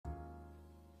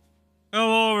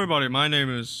everybody, my name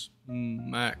is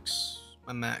Max.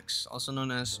 I'm Max, also known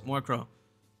as MoarCrow.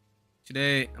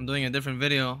 Today, I'm doing a different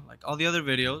video. Like all the other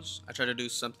videos, I try to do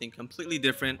something completely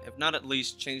different, if not at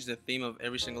least change the theme of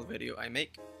every single video I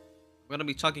make. I'm going to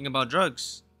be talking about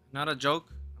drugs, not a joke.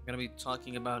 I'm going to be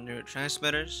talking about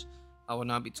neurotransmitters. I will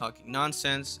not be talking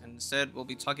nonsense, and instead, we'll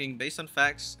be talking based on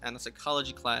facts and a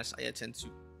psychology class I attend to,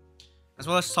 as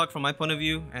well as talk from my point of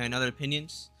view and other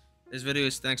opinions. This video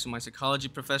is thanks to my psychology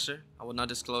professor. I will not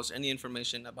disclose any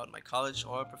information about my college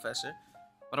or professor,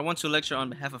 but I want to lecture on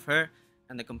behalf of her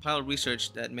and the compiled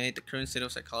research that made the current state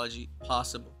of psychology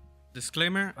possible.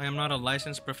 Disclaimer, I am not a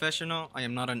licensed professional. I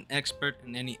am not an expert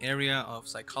in any area of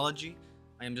psychology.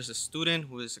 I am just a student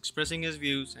who is expressing his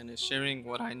views and is sharing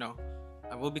what I know.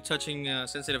 I will be touching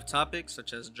sensitive topics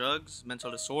such as drugs, mental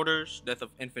disorders, death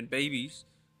of infant babies,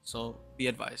 so be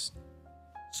advised.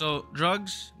 So,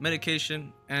 drugs,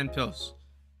 medication, and pills.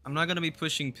 I'm not going to be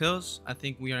pushing pills. I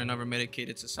think we are an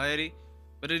over-medicated society,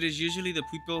 but it is usually the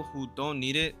people who don't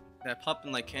need it that pop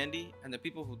them like candy, and the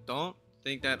people who don't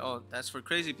think that, oh, that's for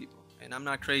crazy people, and I'm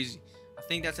not crazy. I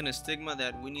think that's a stigma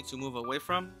that we need to move away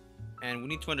from, and we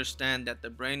need to understand that the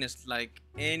brain is like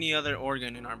any other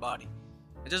organ in our body.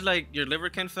 It's just like your liver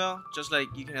can fail, just like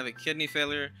you can have a kidney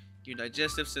failure, your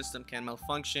digestive system can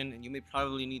malfunction, and you may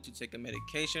probably need to take a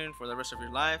medication for the rest of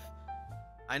your life.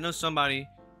 I know somebody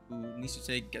who needs to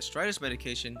take gastritis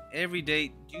medication every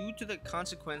day due to the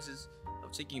consequences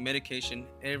of taking medication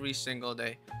every single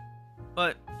day.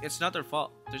 But it's not their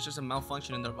fault. There's just a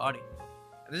malfunction in their body.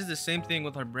 And this is the same thing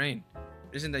with our brain.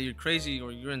 It isn't that you're crazy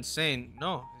or you're insane.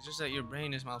 No, it's just that your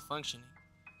brain is malfunctioning.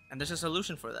 And there's a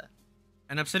solution for that.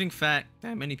 An upsetting fact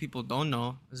that many people don't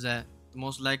know is that the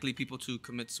most likely people to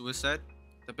commit suicide,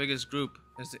 the biggest group,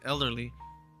 is the elderly,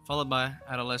 followed by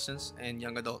adolescents and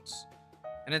young adults.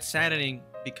 And it's saddening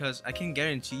because I can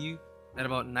guarantee you that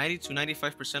about 90 to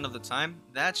 95% of the time,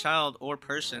 that child or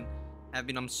person have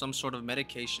been on some sort of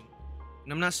medication.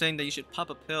 And I'm not saying that you should pop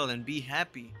a pill and be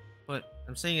happy, but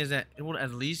I'm saying is that it will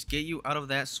at least get you out of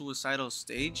that suicidal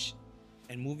stage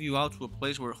and move you out to a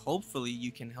place where hopefully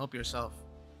you can help yourself.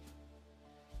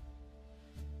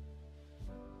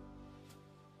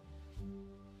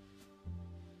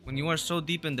 When you are so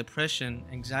deep in depression,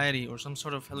 anxiety, or some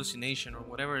sort of hallucination or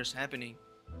whatever is happening,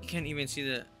 you can't even see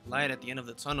the light at the end of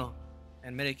the tunnel,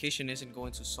 and medication isn't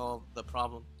going to solve the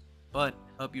problem, but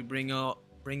help you bring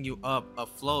you up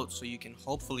afloat so you can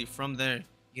hopefully from there,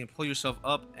 you can pull yourself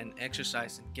up and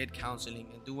exercise and get counseling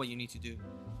and do what you need to do.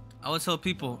 I would tell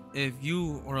people, if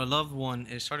you or a loved one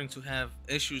is starting to have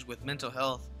issues with mental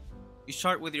health, you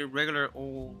start with your regular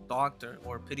old doctor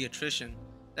or pediatrician.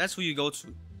 That's who you go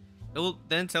to. They will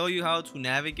then tell you how to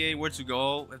navigate, where to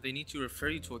go, if they need to refer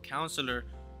you to a counselor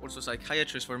or to a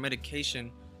psychiatrist for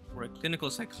medication or a clinical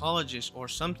psychologist or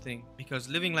something, because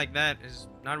living like that is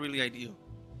not really ideal.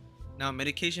 Now,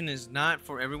 medication is not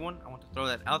for everyone. I want to throw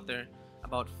that out there.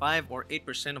 About 5 or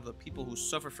 8% of the people who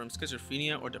suffer from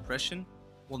schizophrenia or depression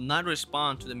will not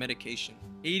respond to the medication.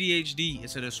 ADHD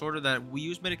is a disorder that we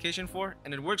use medication for,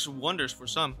 and it works wonders for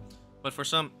some, but for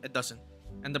some it doesn't.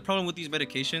 And the problem with these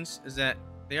medications is that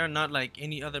they are not like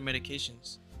any other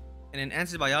medications. In an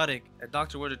antibiotic, a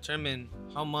doctor will determine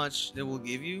how much they will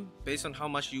give you based on how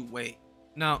much you weigh.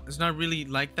 Now, it's not really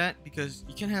like that, because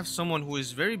you can have someone who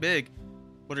is very big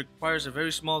but requires a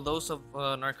very small dose of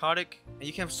narcotic, and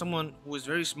you can have someone who is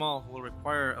very small who will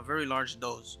require a very large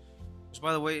dose, which,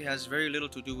 by the way, has very little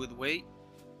to do with weight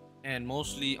and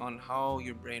mostly on how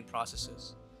your brain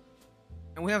processes.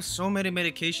 And we have so many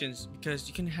medications because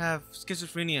you can have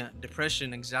schizophrenia,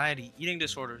 depression, anxiety, eating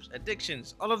disorders,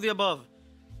 addictions, all of the above,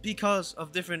 because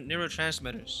of different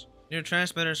neurotransmitters.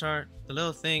 Neurotransmitters are the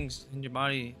little things in your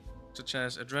body, such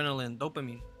as adrenaline,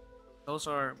 dopamine. Those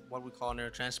are what we call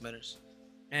neurotransmitters.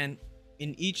 And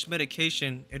in each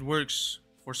medication, it works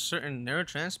for certain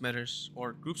neurotransmitters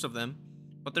or groups of them,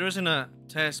 but there isn't a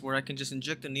test where I can just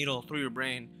inject a needle through your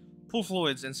brain, pull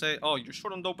fluids, and say, oh, you're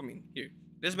short on dopamine. Here,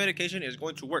 this medication is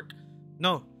going to work.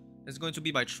 No, it's going to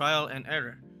be by trial and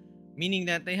error, meaning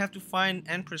that they have to find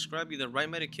and prescribe you the right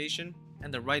medication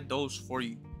and the right dose for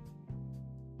you.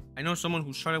 I know someone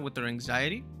who started with their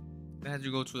anxiety. They had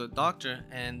to go to the doctor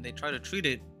and they tried to treat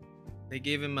it. They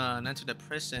gave him an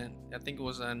antidepressant. I think it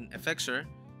was an Effexor.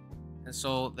 And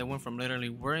so they went from literally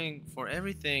worrying for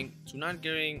everything to not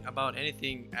caring about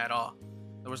anything at all.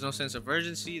 There was no sense of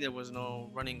urgency. There was no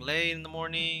running late in the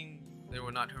morning. They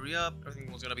would not hurry up.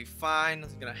 Everything was gonna be fine.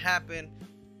 Nothing's gonna happen.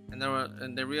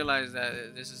 And they realized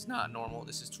that this is not normal.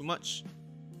 This is too much.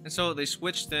 And so they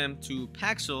switched them to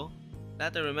Paxil.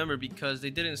 That they remember because they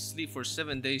didn't sleep for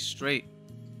 7 days straight.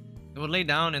 They would lay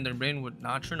down and their brain would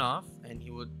not turn off, and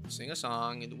he would sing a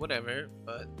song and whatever,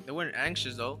 but they weren't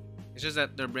anxious though. It's just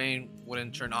that their brain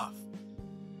wouldn't turn off.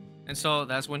 And so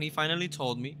that's when he finally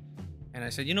told me, and I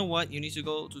said, you know what, you need to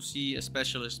go to see a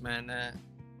specialist, man.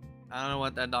 I don't know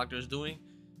what that doctor is doing.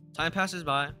 Time passes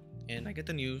by, and I get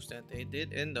the news that they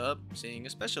did end up seeing a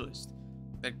specialist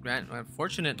that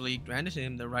unfortunately granted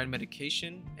him the right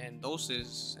medication and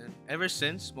doses, and ever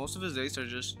since, most of his days are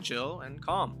just chill and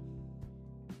calm.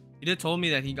 He did told me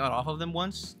that he got off of them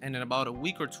once, and in about a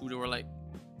week or two, they were like,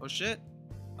 oh shit.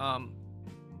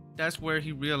 That's where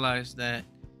he realized that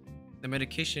the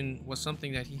medication was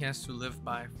something that he has to live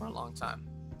by for a long time.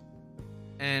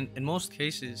 And in most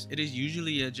cases, it is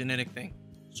usually a genetic thing.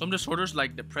 Some disorders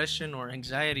like depression or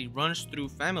anxiety runs through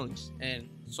families, and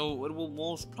so it will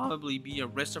most probably be a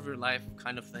rest of your life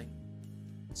kind of thing.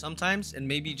 Sometimes it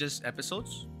may be just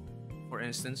episodes. For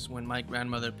instance, when my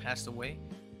grandmother passed away,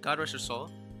 God rest her soul,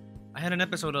 I had an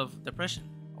episode of depression.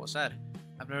 I was sad.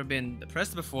 I've never been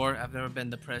depressed before. I've never been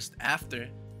depressed after.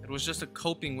 It was just a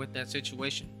coping with that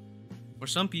situation. For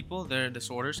some people, their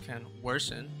disorders can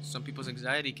worsen. Some people's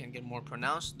anxiety can get more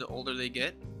pronounced the older they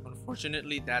get.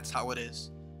 Unfortunately, that's how it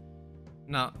is.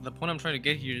 Now, the point I'm trying to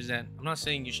get here is that I'm not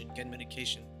saying you should get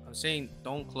medication. I'm saying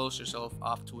don't close yourself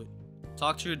off to it.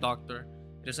 Talk to your doctor.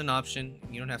 It is an option,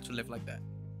 and you don't have to live like that.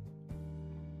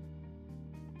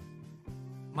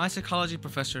 My psychology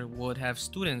professor would have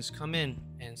students come in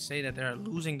and say that they're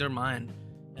losing their mind.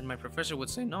 And my professor would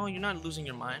say, no, you're not losing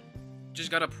your mind. You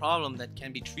just got a problem that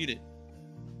can be treated.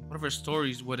 One of her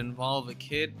stories would involve a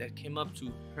kid that came up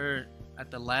to her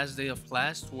at the last day of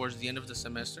class towards the end of the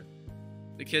semester.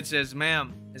 The kid says,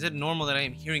 ma'am, is it normal that I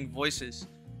am hearing voices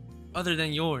other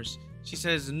than yours? She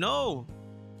says, no,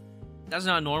 that's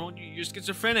not normal. You're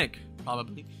schizophrenic,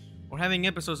 probably, or having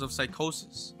episodes of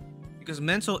psychosis. Because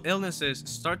mental illnesses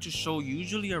start to show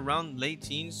usually around late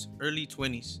teens, early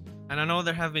 20s. And I know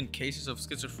there have been cases of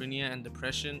schizophrenia and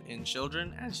depression in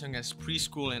children as young as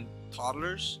preschool and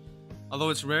toddlers, although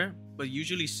it's rare, but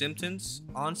usually symptoms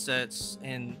onsets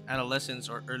in adolescence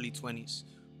or early 20s.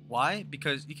 Why?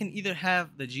 Because you can either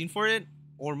have the gene for it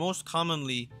or most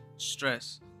commonly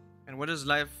stress. And where does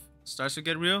life start to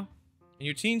get real? In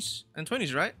your teens and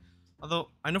 20s, right? Although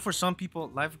I know for some people,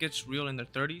 life gets real in their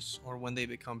 30s or when they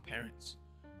become parents.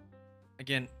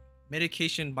 Again,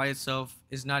 medication by itself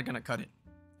is not going to cut it.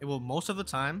 It will most of the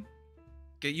time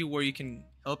get you where you can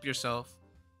help yourself.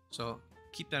 So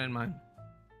keep that in mind.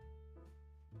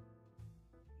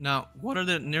 Now, what are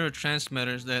the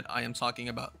neurotransmitters that I am talking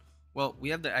about? Well, we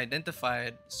have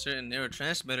identified certain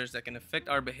neurotransmitters that can affect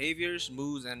our behaviors,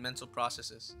 moods, and mental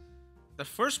processes. The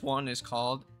first one is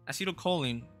called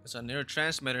acetylcholine. It's a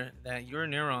neurotransmitter that your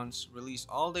neurons release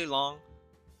all day long,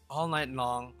 all night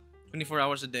long, 24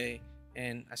 hours a day.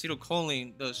 And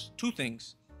acetylcholine does two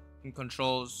things. It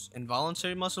controls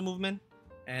involuntary muscle movement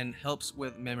and helps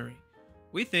with memory.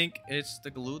 We think it's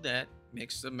the glue that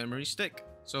makes the memory stick.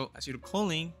 So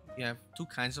acetylcholine, you have two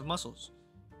kinds of muscles,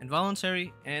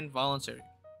 involuntary and voluntary.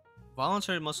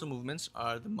 Voluntary muscle movements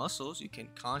are the muscles you can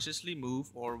consciously move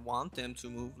or want them to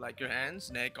move, like your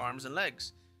hands, neck, arms, and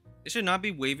legs. They should not be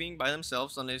waving by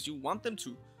themselves unless you want them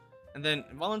to. And then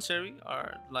involuntary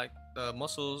are like the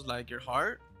muscles like your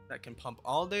heart that can pump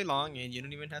all day long and you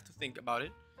don't even have to think about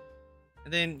it.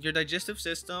 And then your digestive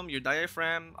system, your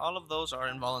diaphragm, all of those are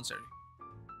involuntary.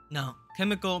 Now,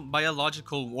 chemical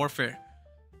biological warfare.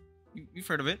 You've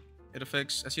heard of it. It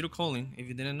affects acetylcholine if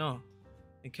you didn't know.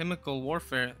 In chemical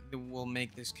warfare, they will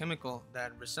make this chemical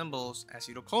that resembles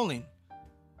acetylcholine.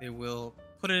 They will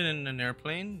put it in an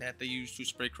airplane that they use to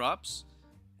spray crops,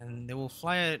 and they will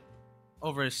fly it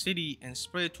over a city and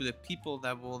spray it to the people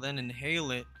that will then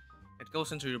inhale it. It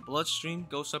goes into your bloodstream,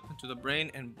 goes up into the brain,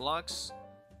 and blocks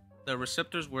the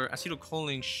receptors where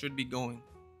acetylcholine should be going.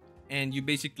 And you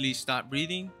basically stop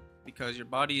breathing because your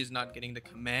body is not getting the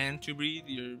command to breathe.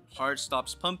 Your heart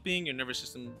stops pumping, your nervous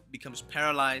system becomes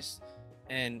paralyzed,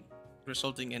 and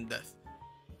resulting in death.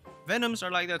 Venoms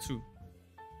are like that too.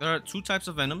 There are two types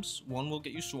of venoms. One will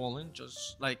get you swollen,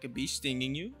 just like a bee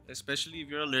stinging you, especially if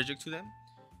you're allergic to them.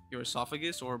 Your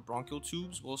esophagus or bronchial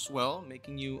tubes will swell,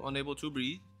 making you unable to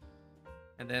breathe.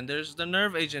 And then there's the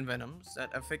nerve agent venoms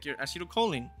that affect your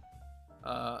acetylcholine.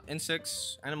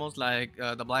 Insects, animals like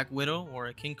the black widow or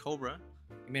a king cobra.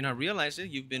 You may not realize it,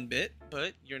 you've been bit,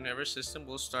 but your nervous system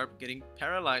will start getting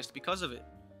paralyzed because of it.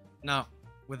 Now,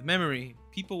 with memory,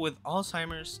 people with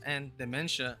Alzheimer's and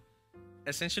dementia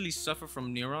essentially suffer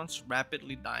from neurons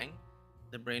rapidly dying.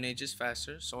 The brain ages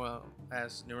faster, so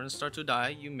as neurons start to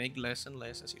die, you make less and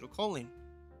less acetylcholine.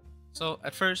 So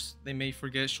at first, they may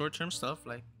forget short-term stuff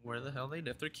like where the hell they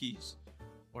left their keys,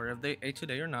 or if they ate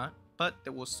today or not. but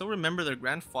they will still remember their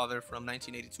grandfather from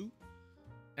 1982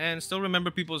 and still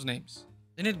remember people's names.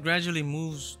 Then it gradually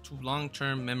moves to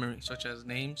long-term memory, such as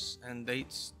names and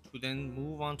dates, to then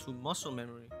move on to muscle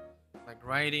memory, like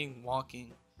riding,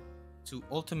 walking, to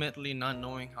ultimately not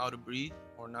knowing how to breathe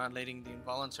or not letting the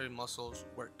involuntary muscles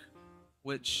work,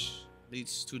 which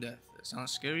leads to death. It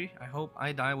sounds scary. I hope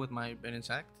I die with my brain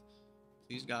intact.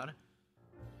 Please God.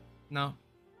 Now,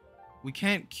 we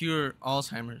can't cure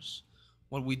Alzheimer's.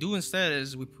 What we do instead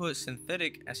is we put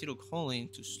synthetic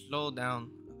acetylcholine to slow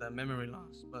down the memory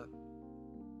loss. But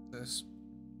the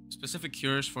specific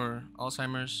cures for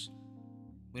Alzheimer's,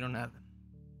 we don't have them.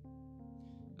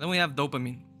 Then we have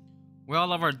dopamine. We all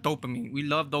love our dopamine. We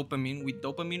love dopamine.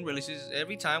 Dopamine releases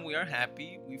every time we are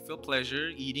happy, we feel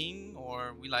pleasure eating,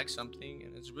 or we like something,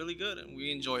 and it's really good and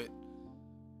we enjoy it.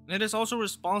 And it is also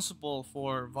responsible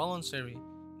for voluntary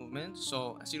movement.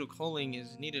 So acetylcholine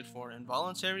is needed for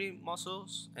involuntary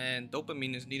muscles and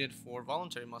dopamine is needed for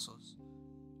voluntary muscles.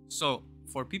 So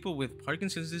for people with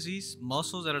Parkinson's disease,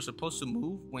 muscles that are supposed to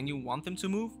move when you want them to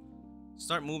move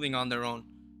start moving on their own.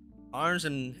 Arms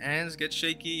and hands get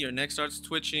shaky, your neck starts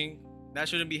twitching. That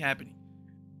shouldn't be happening.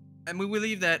 And we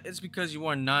believe that it's because you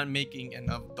are not making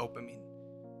enough dopamine.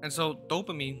 And so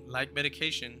dopamine, like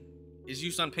medication, is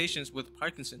used on patients with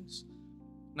Parkinson's.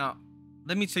 Now,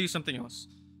 let me tell you something else.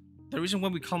 The reason why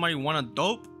we call marijuana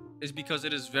dope is because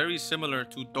it is very similar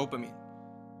to dopamine.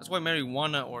 That's why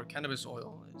marijuana or cannabis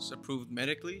oil is approved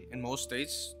medically in most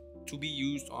states to be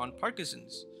used on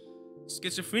Parkinson's.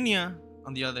 Schizophrenia,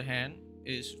 on the other hand,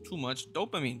 is too much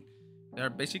dopamine. They're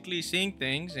basically seeing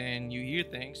things and you hear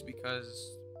things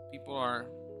because people are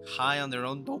high on their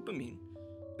own dopamine.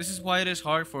 This is why it is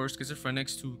hard for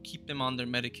schizophrenics to keep them on their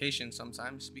medication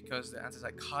sometimes, because the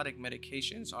antipsychotic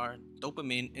medications are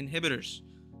dopamine inhibitors.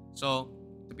 So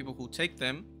the people who take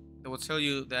them, they will tell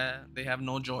you that they have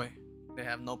no joy, they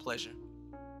have no pleasure.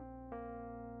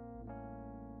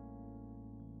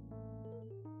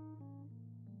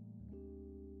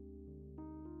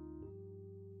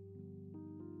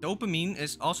 Dopamine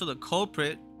is also the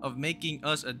culprit of making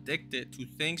us addicted to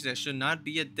things that should not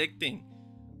be addicting.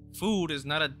 Food is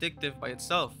not addictive by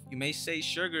itself. You may say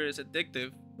sugar is addictive,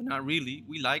 but not really.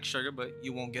 We like sugar, but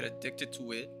you won't get addicted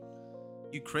to it.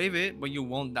 You crave it, but you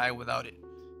won't die without it.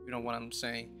 You know what I'm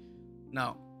saying?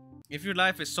 Now, if your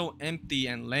life is so empty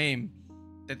and lame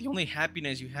that the only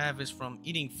happiness you have is from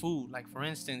eating food, like for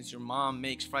instance, your mom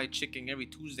makes fried chicken every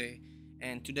Tuesday,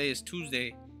 and today is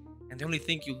Tuesday, and the only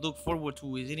thing you look forward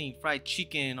to is eating fried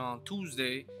chicken on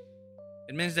Tuesday,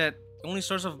 it means that the only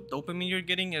source of dopamine you're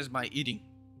getting is by eating.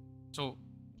 So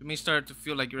you may start to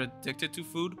feel like you're addicted to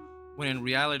food, when in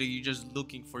reality you're just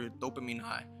looking for your dopamine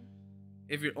high.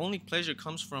 If your only pleasure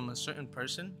comes from a certain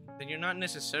person, then you're not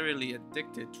necessarily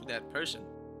addicted to that person.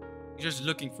 You're just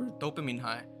looking for a dopamine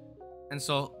high. And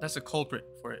so that's a culprit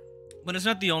for it. But it's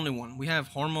not the only one. We have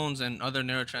hormones and other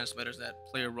neurotransmitters that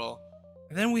play a role.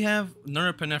 And then we have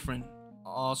norepinephrine,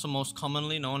 also most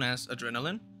commonly known as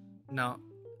adrenaline. Now,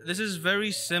 this is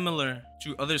very similar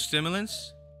to other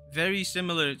stimulants, very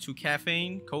similar to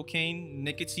caffeine, cocaine,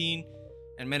 nicotine,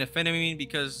 and methamphetamine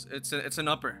because it's an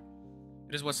upper.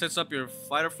 It is what sets up your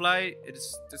fight or flight.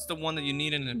 It's the one that you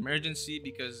need in an emergency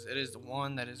because it is the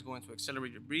one that is going to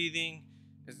accelerate your breathing.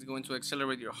 It's going to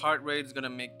accelerate your heart rate. It's going to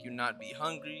make you not be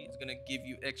hungry. It's going to give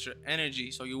you extra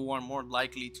energy so you are more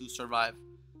likely to survive.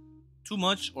 Too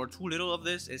much or too little of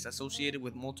this is associated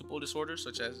with multiple disorders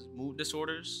such as mood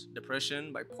disorders,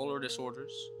 depression, bipolar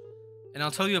disorders. And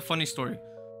I'll tell you a funny story.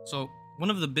 So one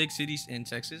of the big cities in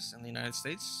Texas in the United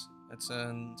States, that's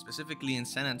specifically in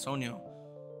San Antonio,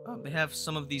 they have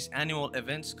some of these annual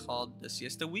events called the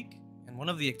Siesta Week. And one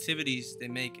of the activities they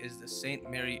make is the St.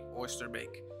 Mary Oyster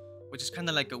Bake, which is kind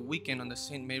of like a weekend on the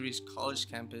St. Mary's College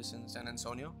campus in San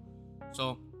Antonio.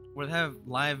 So where they have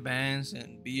live bands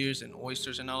and beers and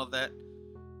oysters and all of that.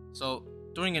 So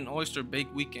during an oyster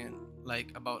bake weekend,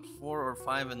 like about 4 or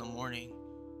 5 in the morning,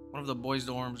 one of the boys'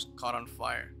 dorms caught on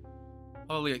fire.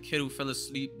 Probably a kid who fell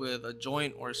asleep with a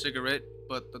joint or a cigarette,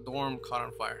 but the dorm caught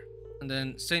on fire. And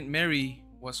then St. Mary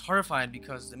was horrified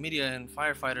because the media and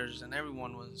firefighters and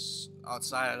everyone was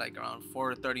outside like around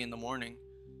 4:30 in the morning.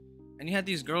 And you had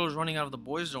these girls running out of the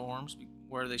boys' dorms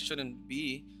where they shouldn't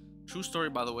be. True story,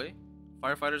 by the way.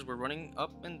 Firefighters were running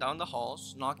up and down the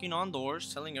halls, knocking on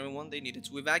doors, telling everyone they needed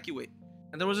to evacuate.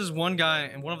 And there was this one guy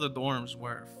in one of the dorms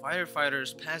where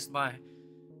firefighters passed by.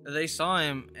 They saw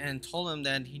him and told him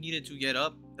that he needed to get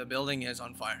up. The building is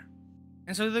on fire.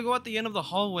 And so they go at the end of the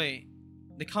hallway.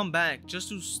 They come back just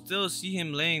to still see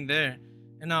him laying there.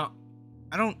 And now,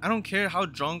 I don't care how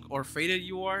drunk or faded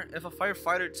you are. If a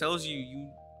firefighter tells you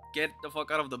get the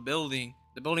fuck out of the building,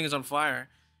 the building is on fire,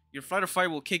 your flight or fight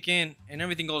will kick in and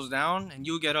everything goes down and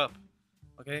you'll get up.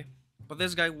 Okay? But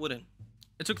this guy wouldn't.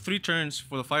 It took 3 turns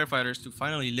for the firefighters to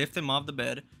finally lift him off the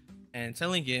bed and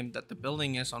telling him that the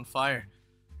building is on fire.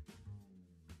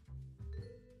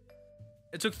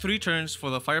 It took 3 turns for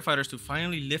the firefighters to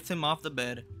finally lift him off the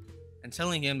bed and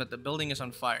telling him that the building is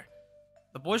on fire.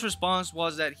 The boy's response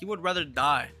was that he would rather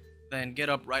die than get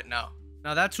up right now.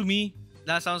 Now that to me,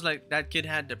 that sounds like that kid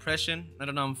had depression, not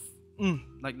enough, you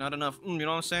know what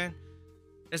I'm saying?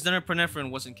 His norepinephrine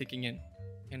wasn't kicking in,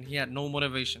 and he had no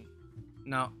motivation.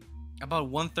 Now, about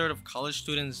 1/3 of college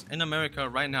students in America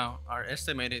right now are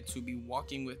estimated to be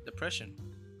walking with depression.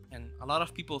 And a lot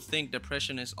of people think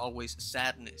depression is always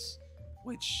sadness,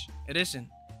 which it isn't.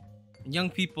 In young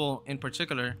people in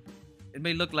particular, it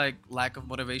may look like lack of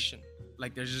motivation,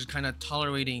 like they're just kind of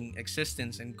tolerating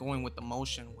existence and going with the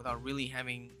motion without really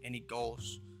having any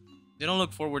goals. They don't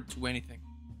look forward to anything.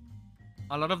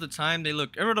 A lot of the time they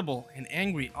look irritable and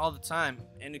angry all the time,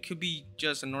 and it could be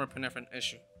just a norepinephrine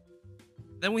issue.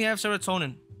 Then we have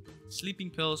serotonin.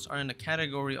 Sleeping pills are in a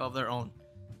category of their own.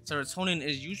 Serotonin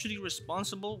is usually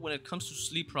responsible when it comes to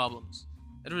sleep problems.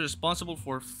 It is responsible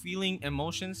for feeling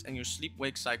emotions and your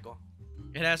sleep-wake cycle.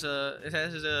 It has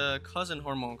a cousin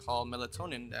hormone called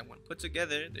melatonin that when put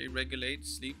together, they regulate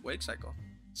sleep-wake cycle.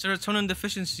 Serotonin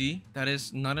deficiency, that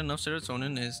is not enough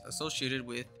serotonin, is associated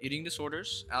with eating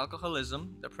disorders,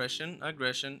 alcoholism, depression,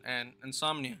 aggression, and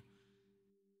insomnia.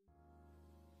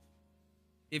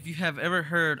 If you have ever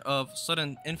heard of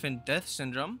sudden infant death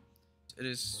syndrome, it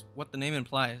is what the name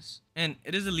implies, and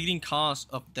it is the leading cause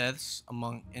of deaths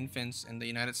among infants in the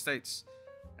United States.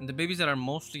 And the babies that are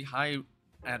mostly high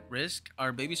at risk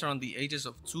are babies around the ages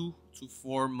of 2 to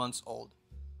 4 months old.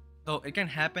 Though it can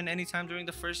happen anytime during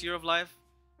the first year of life,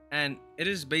 and it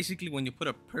is basically when you put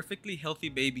a perfectly healthy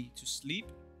baby to sleep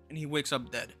and he wakes up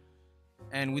dead.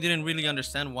 And we didn't really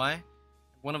understand why.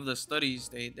 One of the studies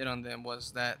they did on them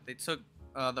was that they took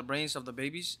the brains of the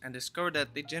babies and discovered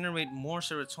that they generate more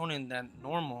serotonin than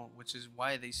normal, which is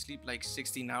why they sleep like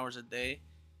 16 hours a day.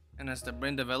 And as the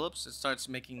brain develops, it starts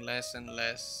making less and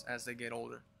less as they get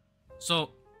older.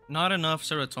 So not enough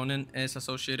serotonin is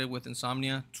associated with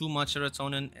insomnia. Too much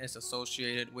serotonin is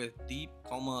associated with deep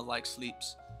coma-like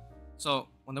sleeps. So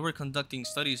when they were conducting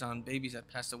studies on babies that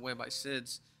passed away by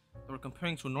SIDS, they were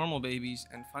comparing to normal babies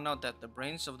and found out that the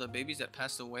brains of the babies that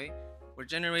passed away were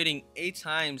generating 8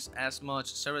 times as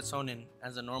much serotonin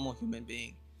as a normal human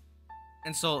being.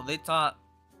 And so they thought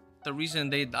the reason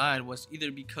they died was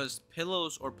either because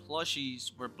pillows or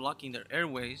plushies were blocking their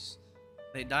airways,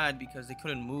 they died because they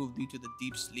couldn't move due to the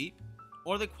deep sleep,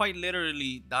 or they quite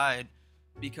literally died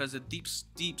because the deep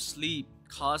sleep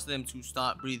caused them to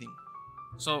stop breathing.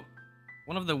 So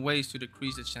one of the ways to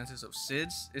decrease the chances of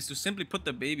SIDS is to simply put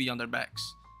the baby on their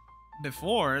backs.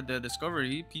 Before the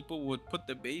discovery, people would put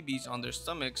the babies on their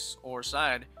stomachs or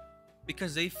side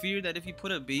because they feared that if you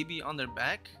put a baby on their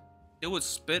back, it would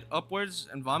spit upwards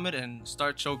and vomit and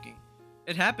start choking.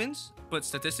 It happens, but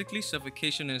statistically,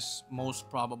 suffocation is most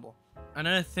probable.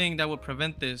 Another thing that would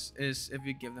prevent this is if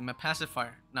you give them a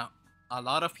pacifier. Now, a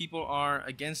lot of people are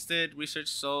against it. Research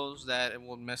shows that it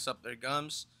will mess up their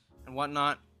gums and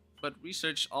whatnot, but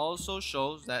research also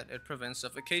shows that it prevents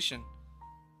suffocation.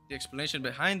 The explanation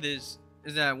behind this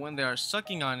is that when they are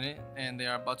sucking on it and they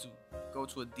are about to go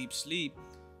to a deep sleep,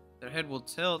 their head will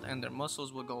tilt and their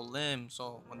muscles will go limp.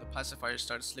 So when the pacifier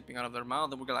starts slipping out of their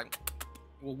mouth, it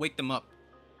will wake them up.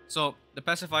 So the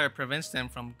pacifier prevents them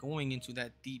from going into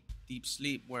that deep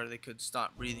sleep where they could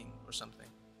stop breathing or something.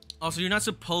 Also, you're not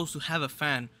supposed to have a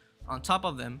fan on top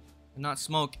of them and not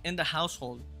smoke in the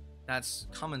household. That's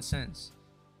common sense.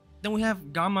 Then we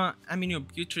have gamma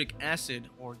aminobutyric acid,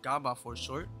 or GABA for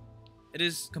short. It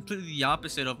is completely the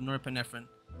opposite of norepinephrine.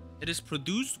 It is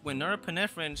produced when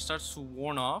norepinephrine starts to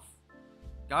worn off.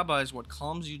 GABA is what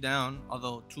calms you down,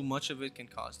 although too much of it can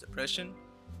cause depression.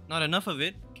 Not enough of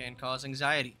it can cause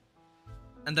anxiety.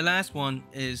 And the last one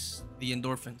is the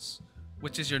endorphins,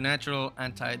 which is your natural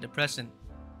antidepressant.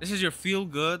 This is your feel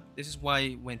good. This is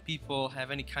why when people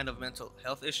have any kind of mental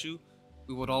health issue,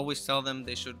 we would always tell them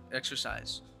they should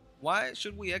exercise. Why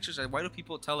should we exercise? Why do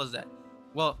people tell us that?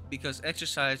 Well, because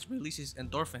exercise releases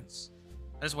endorphins.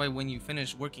 That's why when you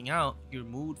finish working out, your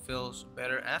mood feels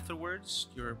better afterwards,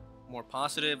 you're more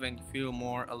positive, and you feel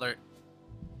more alert.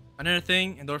 Another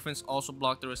thing, endorphins also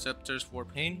block the receptors for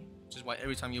pain, which is why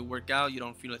every time you work out, you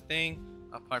don't feel a thing,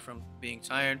 apart from being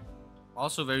tired.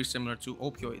 Also very similar to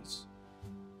opioids.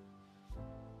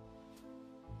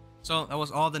 So that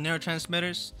was all the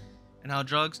neurotransmitters and how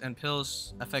drugs and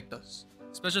pills affect us.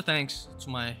 Special thanks to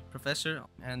my professor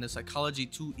and the Psychology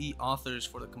 2E authors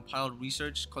for the compiled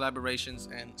research,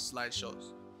 collaborations, and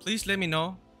slideshows. Please let me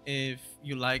know if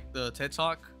you like the TED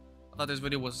Talk. I thought this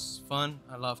video was fun.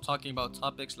 I love talking about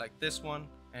topics like this one.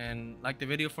 And like the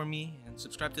video for me and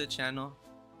subscribe to the channel.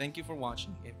 Thank you for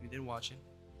watching if you did watch it.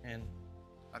 And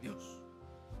adios.